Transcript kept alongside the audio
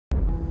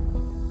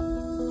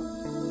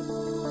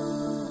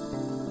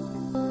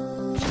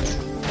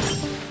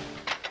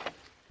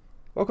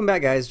Welcome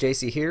back guys,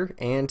 JC here,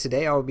 and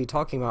today I will be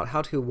talking about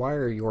how to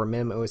wire your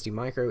Minim OSD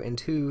Micro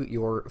into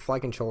your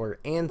flight controller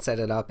and set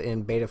it up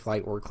in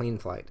Betaflight or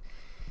CleanFlight.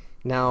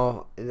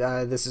 Now,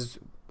 this is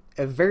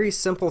a very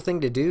simple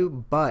thing to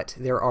do, but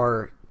there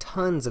are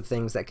tons of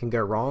things that can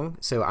go wrong,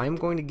 so I'm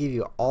going to give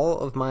you all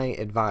of my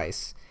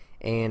advice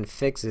and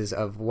fixes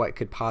of what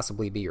could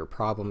possibly be your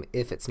problem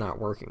if it's not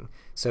working.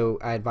 So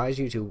I advise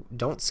you to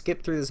don't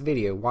skip through this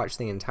video, watch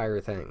the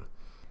entire thing.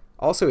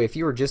 Also, if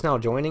you are just now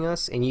joining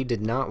us and you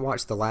did not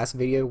watch the last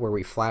video where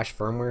we flashed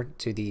firmware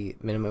to the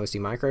Minim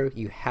OSD Micro,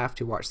 you have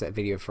to watch that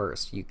video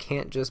first. You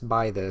can't just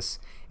buy this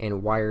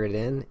and wire it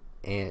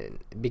in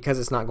because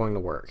it's not going to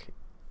work.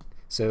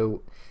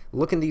 So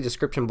look in the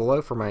description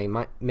below for my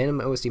Minim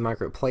OSD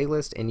Micro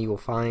playlist and you will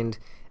find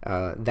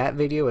that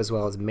video as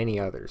well as many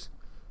others.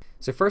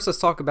 So first let's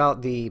talk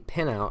about the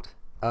pinout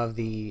of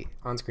the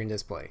on-screen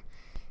display.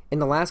 In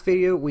the last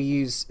video we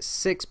used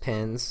 6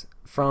 pins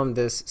from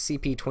this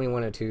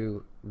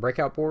CP2102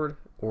 breakout board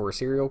or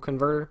serial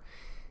converter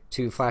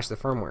to flash the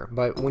firmware,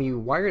 but when you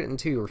wire it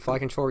into your flight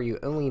controller you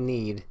only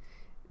need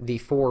the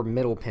 4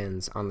 middle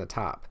pins on the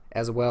top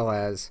as well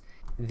as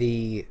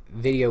the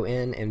video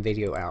in and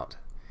video out.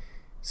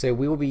 So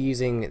we will be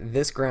using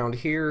this ground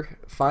here,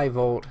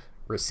 5-volt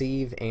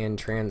receive and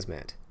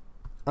transmit.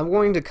 I'm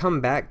going to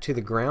come back to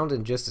the ground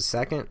in just a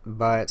second,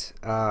 but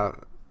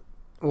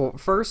well,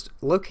 first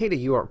locate a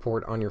UART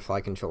port on your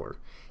flight controller.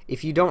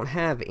 If you don't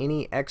have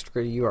any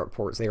extra UART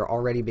ports, they are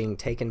already being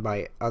taken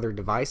by other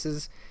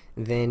devices,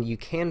 then you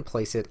can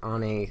place it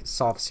on a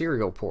soft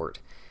serial port.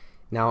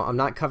 Now I'm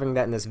not covering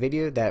that in this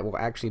video, that will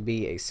actually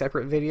be a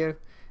separate video.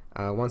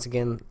 Once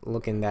again,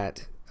 look in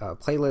that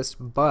playlist,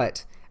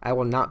 but I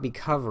will not be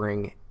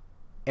covering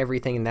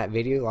everything in that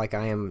video like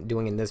I am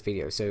doing in this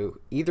video. So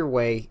either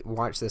way,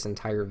 watch this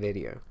entire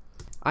video.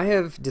 I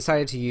have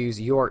decided to use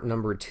UART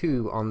number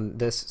 2 on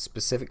this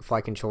specific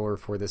flight controller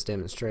for this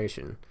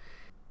demonstration.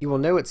 You will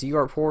know it's a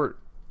UART port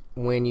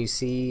when you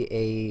see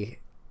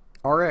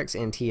a RX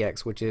and TX,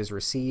 which is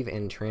receive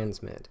and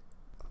transmit.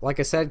 Like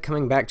I said,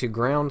 coming back to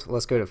ground,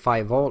 let's go to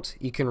 5-volt.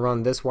 You can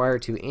run this wire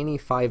to any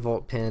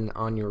 5-volt pin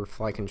on your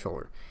flight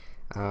controller.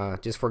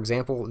 Just for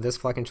example, this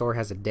flight controller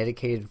has a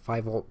dedicated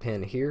 5-volt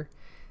pin here,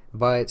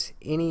 but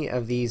any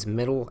of these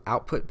middle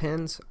output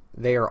pins,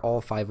 they are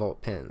all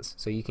 5-volt pins,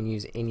 so you can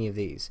use any of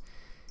these.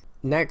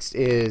 Next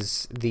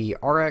is the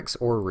RX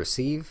or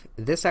receive.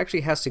 This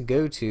actually has to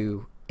go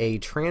to a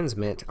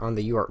transmit on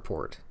the UART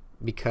port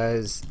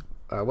because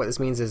what this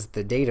means is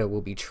the data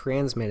will be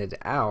transmitted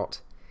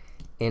out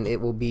and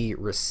it will be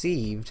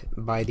received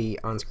by the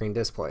on-screen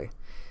display.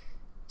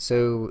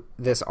 So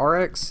this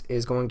RX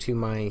is going to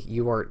my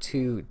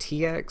UART2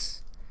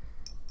 TX,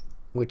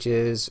 which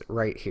is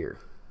right here.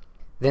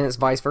 Then it's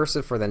vice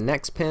versa for the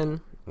next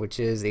pin, which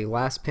is the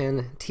last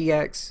pin,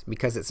 TX.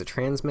 Because it's a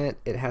transmit,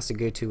 it has to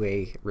go to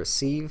a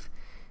receive,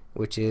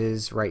 which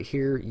is right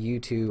here,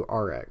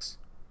 U2RX.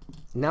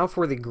 Now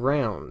for the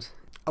ground.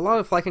 A lot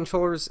of flight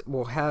controllers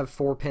will have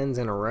 4 pins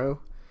in a row.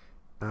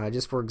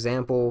 Just for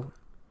example,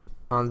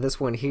 on this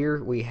one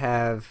here, we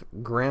have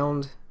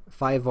ground,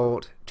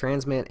 5-volt,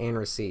 transmit, and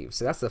receive.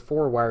 So that's the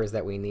 4 wires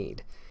that we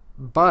need.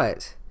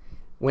 But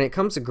when it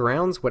comes to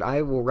grounds, what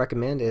I will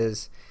recommend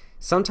is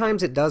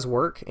sometimes it does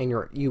work and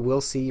you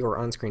will see your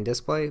on-screen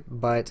display,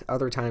 but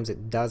other times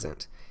it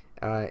doesn't.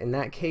 In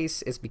that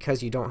case, it's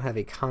because you don't have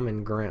a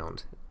common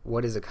ground.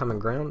 What is a common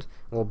ground?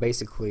 Well,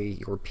 basically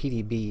your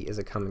PDB is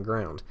a common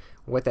ground.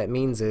 What that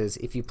means is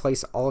if you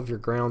place all of your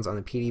grounds on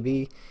the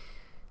PDB,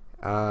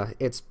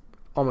 it's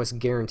almost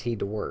guaranteed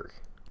to work.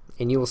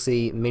 And you will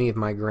see many of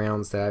my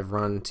grounds that I've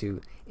run to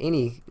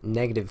any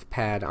negative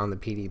pad on the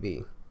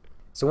PDB.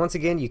 So once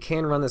again, you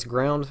can run this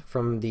ground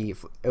from the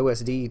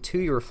OSD to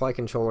your flight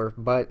controller,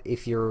 but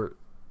if your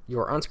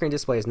on-screen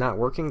display is not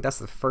working, that's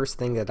the first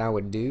thing that I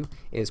would do,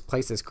 is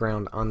place this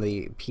ground on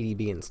the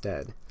PDB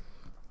instead.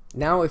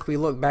 Now if we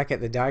look back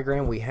at the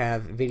diagram, we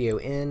have video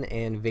in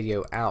and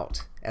video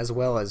out, as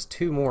well as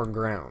 2 more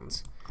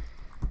grounds.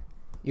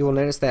 You will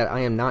notice that I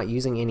am not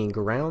using any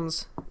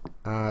grounds.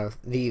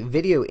 The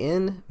video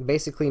in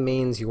basically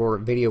means your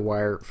video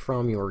wire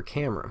from your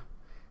camera.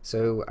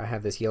 So I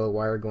have this yellow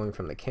wire going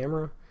from the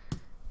camera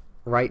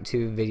right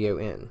to video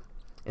in.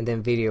 And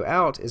then video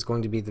out is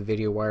going to be the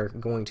video wire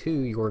going to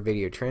your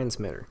video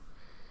transmitter.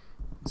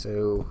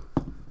 So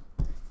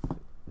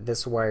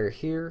this wire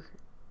here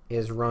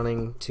is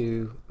running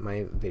to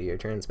my video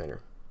transmitter.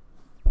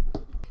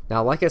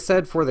 Now like I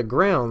said, for the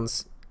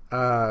grounds,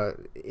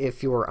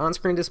 if your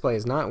on-screen display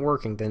is not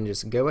working, then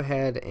just go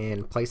ahead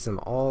and place them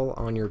all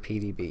on your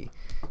PDB.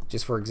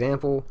 Just for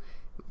example,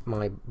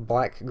 my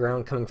black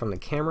ground coming from the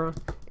camera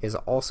is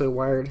also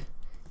wired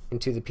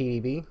into the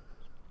PDB,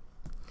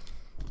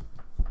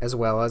 as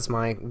well as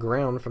my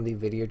ground from the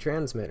video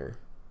transmitter.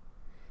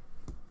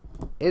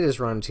 It is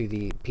run to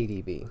the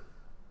PDB.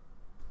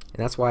 And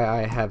that's why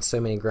I have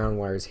so many ground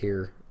wires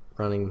here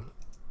running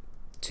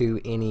to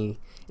any.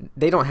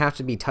 They don't have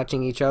to be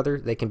touching each other,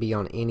 they can be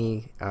on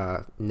any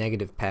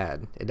negative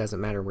pad. It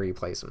doesn't matter where you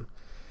place them.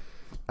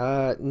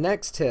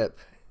 Next tip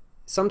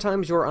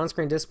sometimes your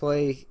on-screen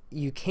display,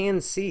 you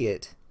can see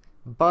it,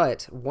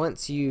 but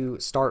once you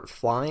start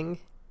flying,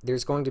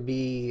 there's going to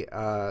be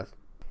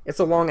it's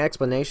a long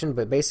explanation,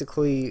 but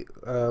basically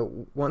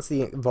once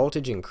the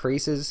voltage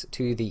increases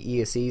to the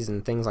ESCs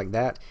and things like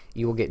that,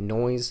 you will get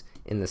noise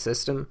in the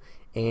system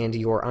and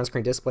your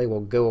on-screen display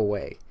will go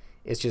away.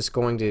 It's just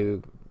going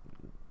to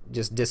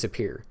just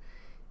disappear.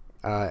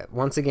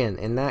 Once again,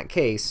 in that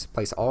case,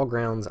 place all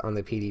grounds on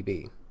the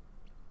PDB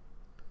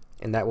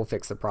and that will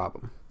fix the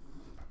problem.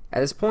 At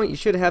this point, you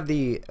should have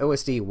the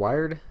OSD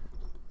wired.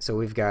 So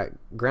we've got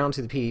ground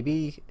to the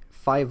PDB,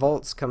 5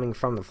 volts coming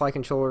from the flight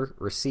controller,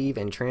 receive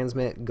and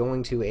transmit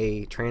going to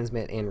a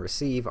transmit and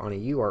receive on a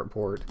UART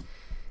port,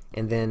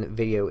 and then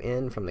video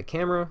in from the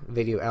camera,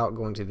 video out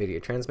going to video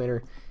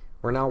transmitter.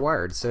 We're now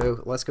wired,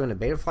 so let's go into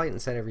Betaflight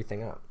and set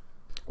everything up.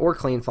 Or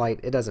CleanFlight,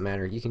 it doesn't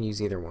matter, you can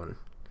use either one.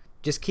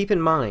 Just keep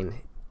in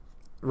mind,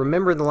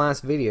 remember the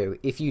last video,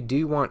 if you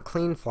do want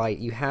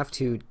CleanFlight, you have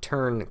to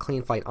turn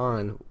CleanFlight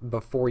on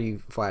before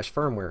you flash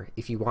firmware.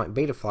 If you want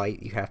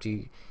Betaflight, you have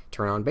to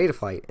turn on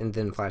Betaflight and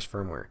then flash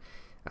firmware.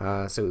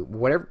 So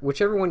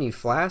whichever one you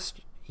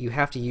flashed, you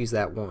have to use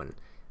that one.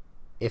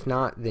 If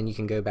not, then you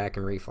can go back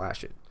and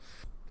reflash it.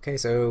 Okay,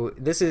 so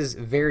this is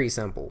very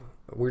simple.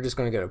 We're just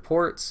going to go to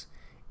ports,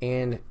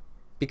 and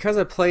because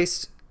I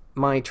placed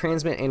my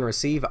transmit and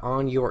receive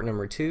on UART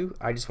number 2,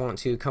 I just want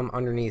to come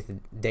underneath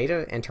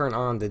data and turn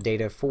on the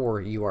data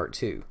for UART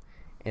 2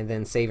 and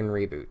then save and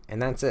reboot, and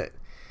that's it.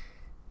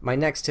 My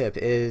next tip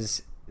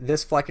is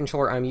this flight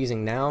controller I'm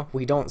using now,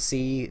 we don't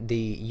see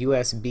the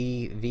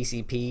USB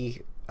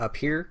VCP up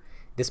here.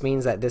 This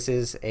means that this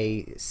is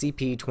a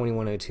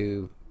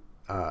CP2102,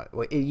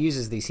 it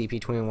uses the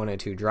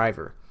CP2102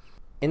 driver.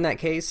 In that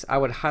case, I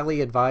would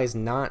highly advise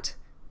not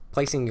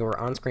placing your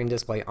on-screen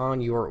display on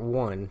UART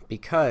 1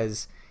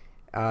 because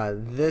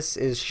this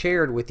is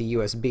shared with the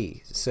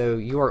USB. So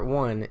UART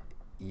 1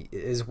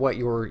 is what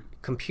your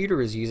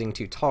computer is using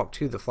to talk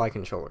to the flight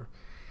controller.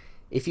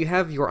 If you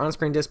have your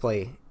on-screen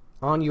display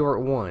on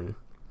UART 1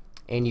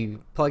 and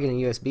you plug in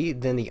a USB,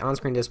 then the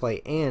on-screen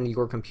display and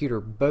your computer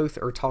both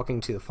are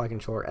talking to the flight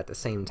controller at the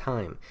same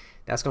time.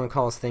 That's going to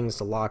cause things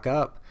to lock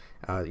up,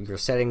 your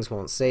settings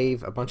won't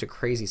save, a bunch of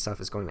crazy stuff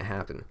is going to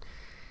happen.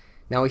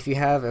 Now if you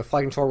have a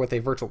flight controller with a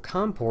virtual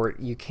COM port,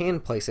 you can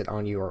place it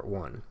on UART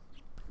 1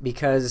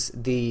 because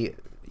the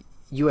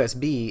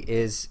USB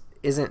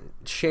isn't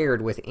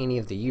shared with any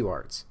of the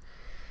UARTs.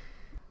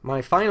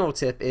 My final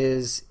tip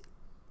is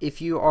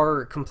if you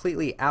are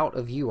completely out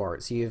of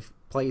UARTs, you've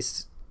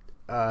placed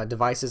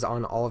devices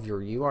on all of your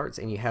UARTs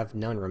and you have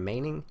none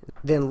remaining,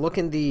 then look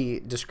in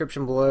the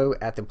description below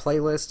at the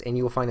playlist and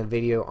you will find a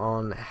video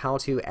on how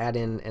to add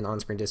in an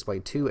on-screen display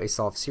to a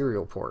soft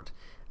serial port.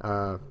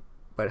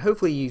 But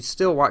hopefully you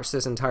still watch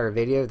this entire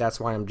video. That's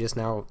why I'm just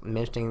now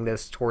mentioning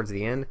this towards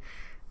the end,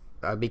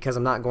 because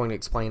I'm not going to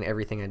explain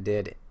everything I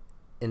did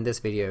in this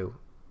video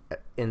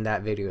in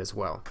that video as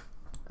well.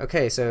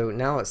 Okay, so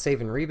now let's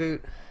save and reboot.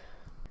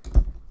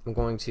 I'm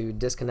going to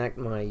disconnect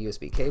my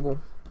USB cable.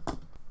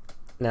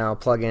 Now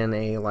plug in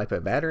a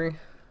LiPo battery,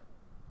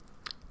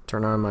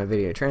 turn on my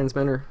video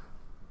transmitter,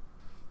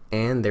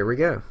 and there we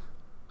go.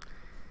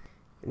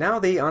 Now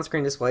the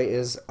on-screen display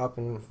is up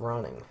and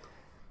running.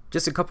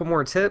 Just a couple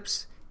more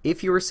tips.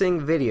 If you are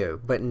seeing video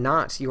but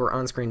not your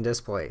on-screen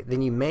display,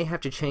 then you may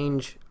have to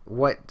change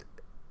what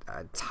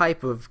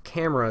type of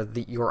camera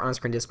that your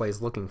on-screen display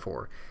is looking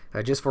for.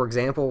 Just for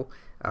example,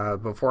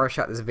 before I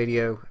shot this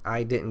video,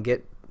 I didn't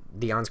get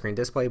the on-screen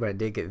display, but I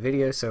did get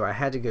video, so I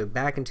had to go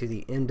back into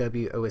the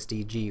MW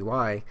OSD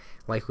GUI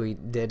like we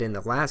did in the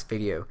last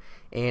video,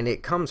 and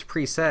it comes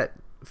preset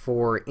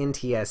for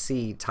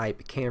NTSC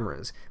type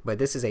cameras, but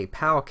this is a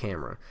PAL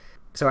camera.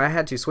 So I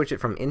had to switch it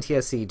from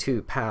NTSC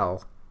to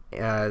PAL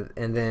and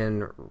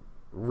then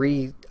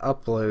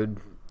re-upload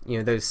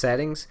those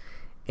settings,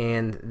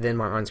 and then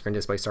my on-screen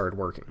display started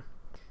working.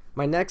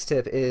 My next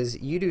tip is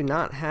you do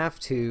not have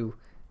to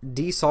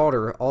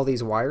desolder all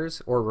these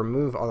wires or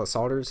remove all the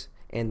solders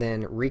and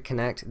then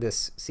reconnect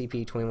this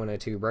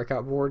CP2102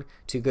 breakout board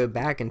to go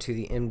back into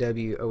the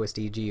MW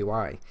OSD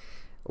GUI.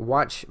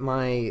 Watch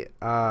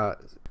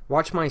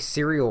my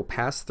serial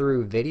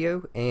pass-through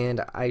video,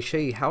 and I show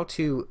you how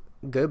to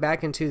go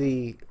back into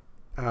the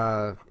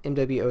MW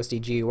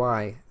OSD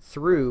GUI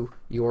through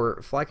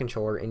your flight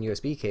controller and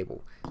USB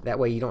cable. That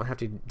way you don't have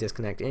to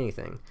disconnect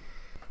anything.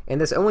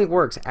 And this only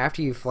works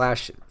after you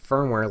flash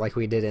firmware like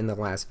we did in the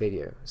last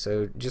video.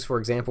 So just for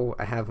example,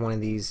 I have one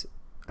of these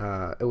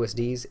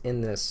OSDs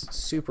in this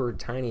super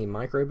tiny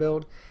micro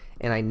build,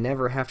 and I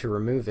never have to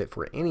remove it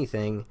for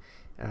anything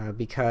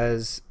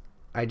because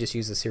I just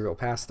use the serial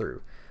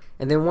pass-through.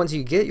 And then once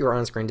you get your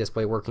on-screen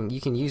display working, you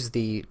can use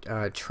the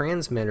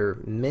transmitter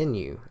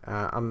menu.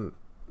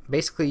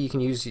 Basically, you can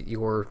use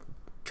your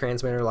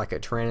transmitter like a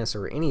Tyrannus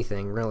or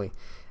anything really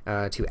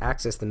to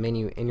access the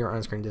menu in your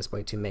on-screen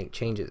display to make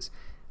changes.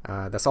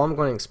 That's all I'm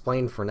going to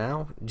explain for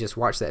now. Just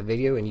watch that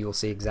video and you will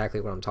see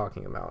exactly what I'm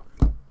talking about.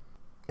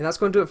 And that's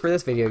going to do it for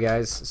this video,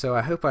 guys. So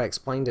I hope I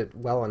explained it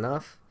well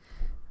enough.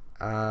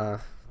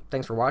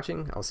 Thanks for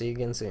watching. I'll see you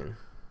again soon.